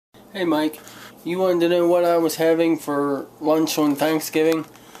Hey Mike, you wanted to know what I was having for lunch on Thanksgiving?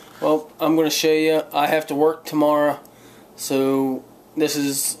 Well, I'm going to show you. I have to work tomorrow, so this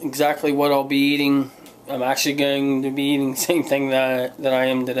is exactly what I'll be eating. I'm actually going to be eating the same thing that I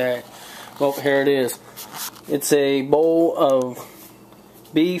am today. Well, here it is. It's a bowl of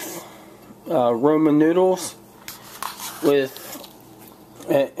beef Roman noodles with,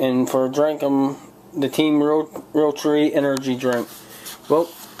 and for a drink, the Team Real Tree energy drink. Well,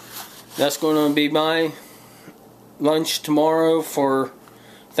 that's going to be my lunch tomorrow for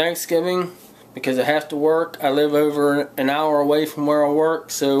Thanksgiving because I have to work. I live over an hour away from where I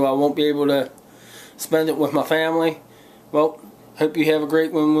work, so I won't be able to spend it with my family. Well, hope you have a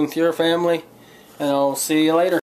great one with your family, and I'll see you later.